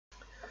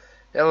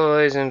Hello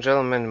ladies and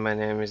gentlemen, my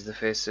name is the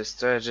Faceless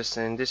Strategist,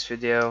 and in this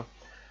video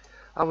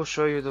I will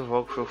show you the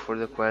walkthrough for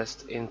the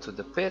quest into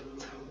the pit.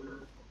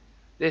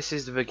 This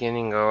is the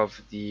beginning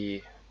of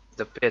the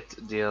pit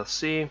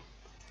DLC,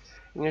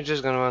 and you're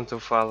just gonna want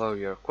to follow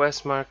your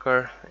quest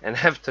marker, and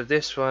after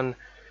this one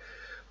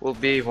will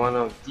be one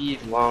of the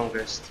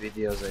longest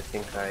videos I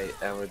think I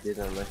ever did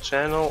on my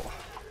channel,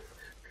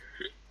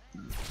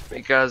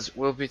 because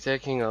we'll be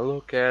taking a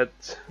look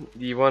at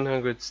the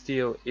 100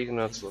 steel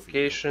ignots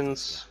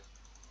locations.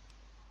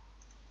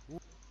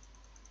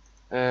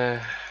 Uh,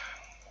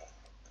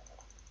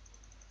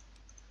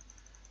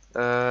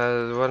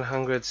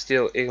 100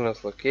 steel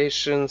ignot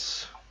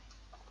locations,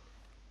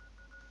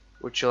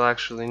 which you'll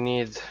actually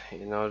need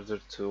in order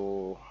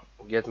to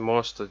get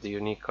most of the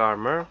unique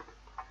armor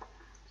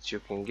that you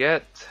can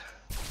get.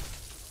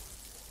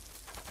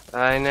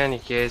 In any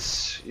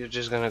case, you're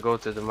just gonna go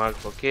to the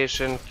marked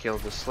location, kill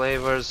the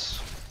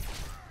slavers.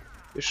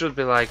 You should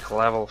be like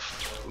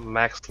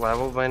max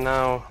level by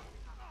now.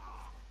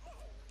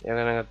 You're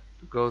gonna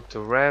go to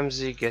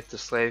Ramsey, get the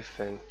slave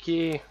and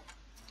key,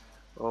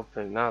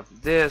 open up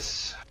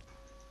this.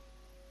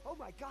 Oh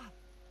my god!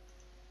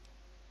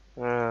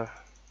 Uh,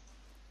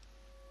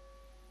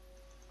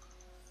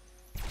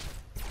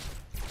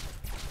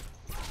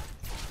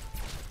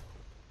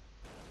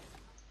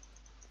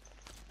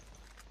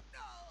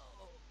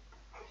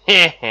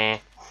 In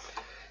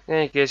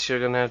any case, you're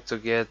gonna have to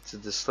get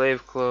the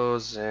slave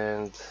clothes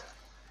and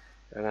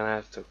you're gonna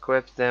have to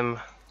equip them.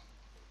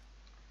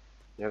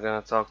 You're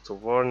gonna talk to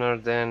Warner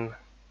then.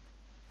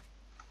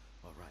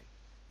 Alright,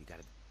 you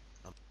gotta.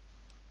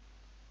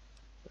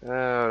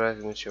 Alright,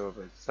 meet you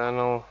over by the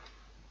tunnel.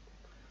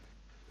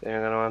 Then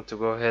you're gonna want to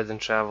go ahead and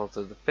travel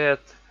to the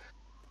pit.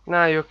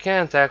 Now you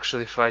can't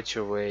actually fight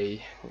your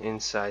way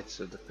inside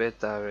to the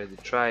pit, I already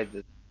tried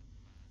it.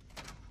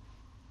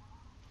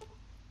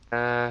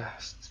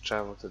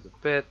 Travel to the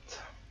pit.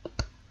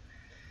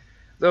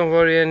 Don't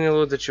worry, any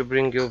loot that you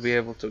bring you'll be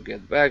able to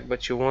get back,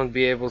 but you won't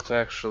be able to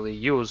actually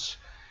use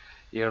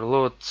your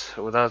loot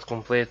without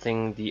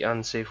completing the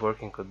unsafe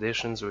working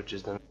conditions, which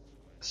is the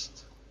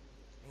next.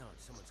 Hang on,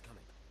 someone's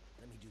coming.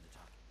 Let me do the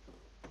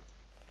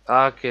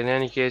talking. Okay, in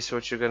any case,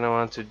 what you're gonna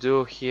want to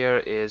do here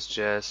is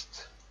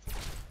just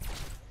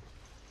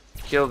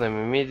kill them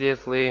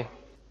immediately,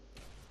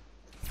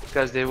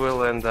 because they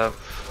will end up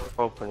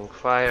opening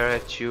fire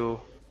at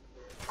you.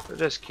 So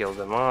just kill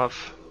them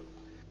off.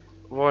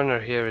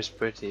 Warner here is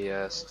pretty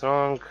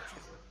strong,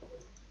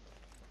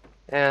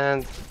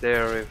 and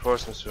their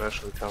reinforcements will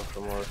actually come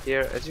from over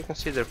here. As you can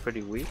see, they're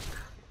pretty weak.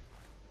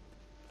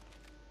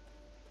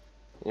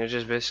 You're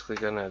just basically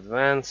gonna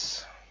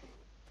advance.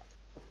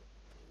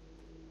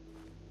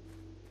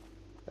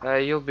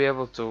 You'll be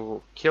able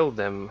to kill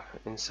them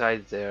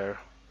inside there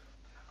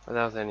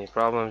without any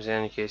problems. In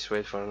any case,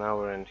 wait for an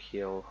hour and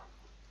he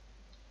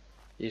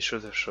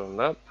should have shown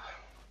up.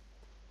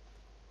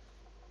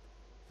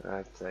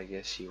 But I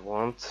guess he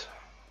won't.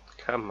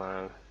 Come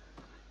on.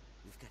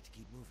 We've got to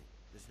keep moving.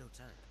 There's no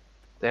time.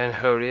 Then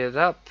hurry it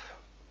up.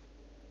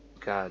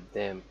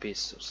 Goddamn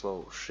piece of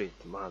slow shit,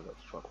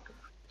 motherfucker.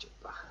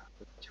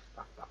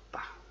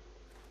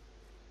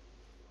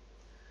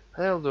 How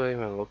the hell do I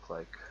even look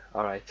like?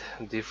 Alright,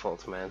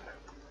 default man.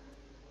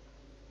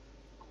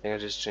 I think I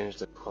just changed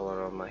the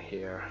color of my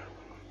hair.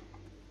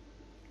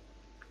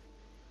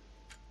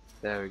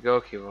 There we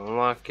go, he will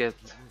unlock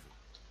it.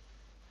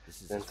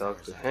 Then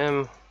talk to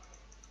him.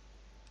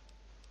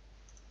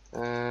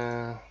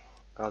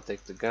 I'll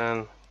take the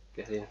gun.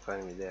 Get in,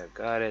 find me there,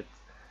 got it.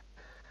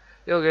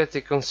 You'll get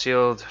the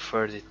concealed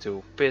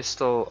 32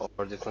 pistol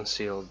or the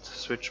concealed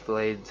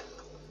switchblade.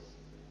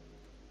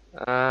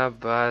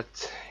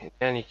 But in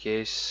any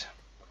case,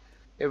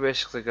 you're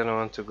basically gonna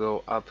want to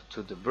go up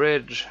to the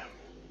bridge,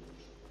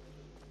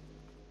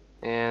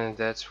 and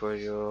that's where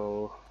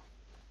you'll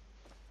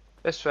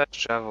just fast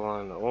travel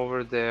on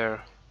over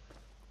there,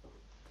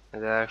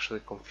 and that actually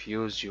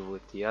confuse you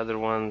with the other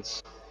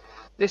ones.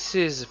 This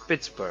is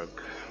Pittsburgh.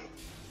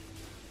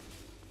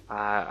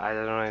 I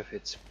don't know if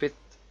it's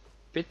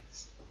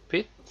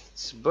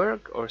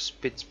Pittsburgh or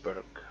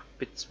Spitzberg.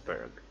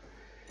 Pittsburgh.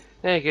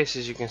 In any case,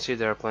 as you can see,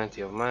 there are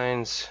plenty of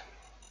mines.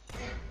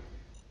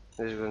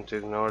 I'm just going to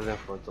ignore them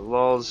for the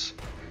lulz.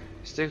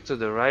 Stick to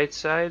the right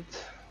side.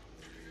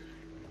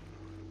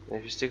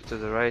 If you stick to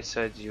the right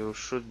side, you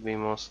should be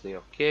mostly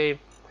okay.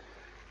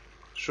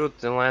 Shoot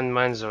the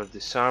landmines or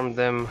disarm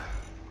them,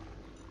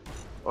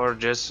 or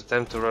just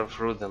attempt to run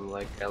through them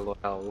like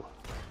LOL.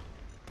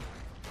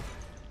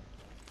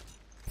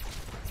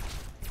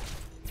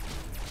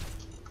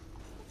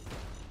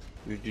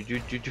 As you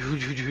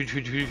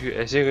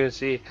can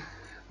see,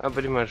 I'm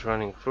pretty much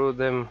running through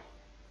them.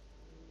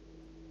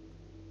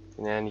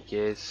 In any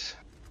case,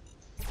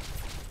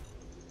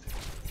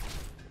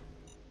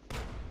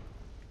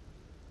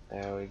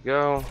 there we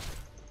go.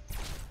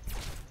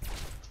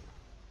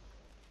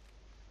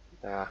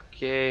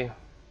 Okay.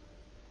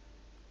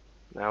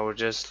 Now we're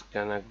just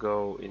gonna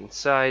go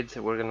inside.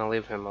 We're gonna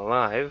leave him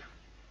alive.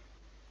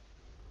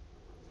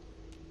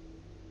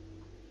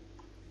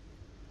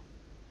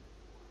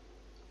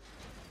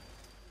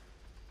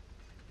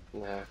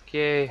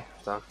 Okay,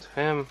 talk to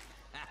him.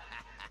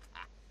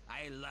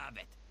 I love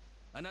it.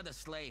 Another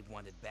slave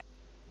wanted back.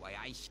 Why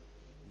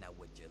now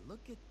would you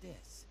look at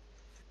this?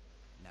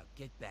 Now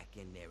get back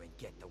in there and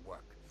get to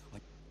work.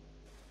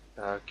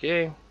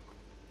 Okay.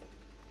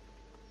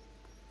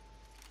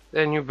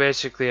 Then you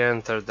basically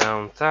enter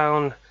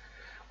downtown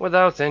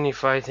without any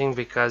fighting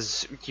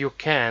because you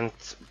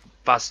can't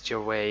bust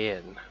your way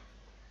in.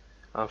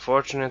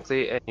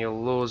 Unfortunately, and you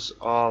lose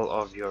all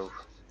of your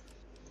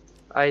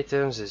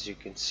items, as you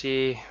can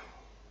see.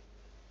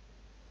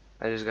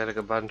 I just got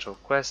a bunch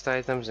of quest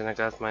items and I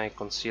got my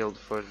concealed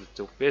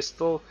 42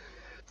 pistol,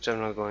 which I'm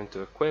not going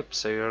to equip,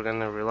 so you're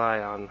gonna rely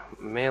on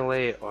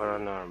melee or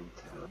unarmed.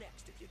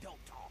 Next if you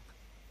don't talk.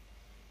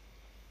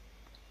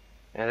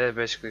 And that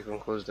basically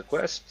concludes the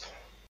quest.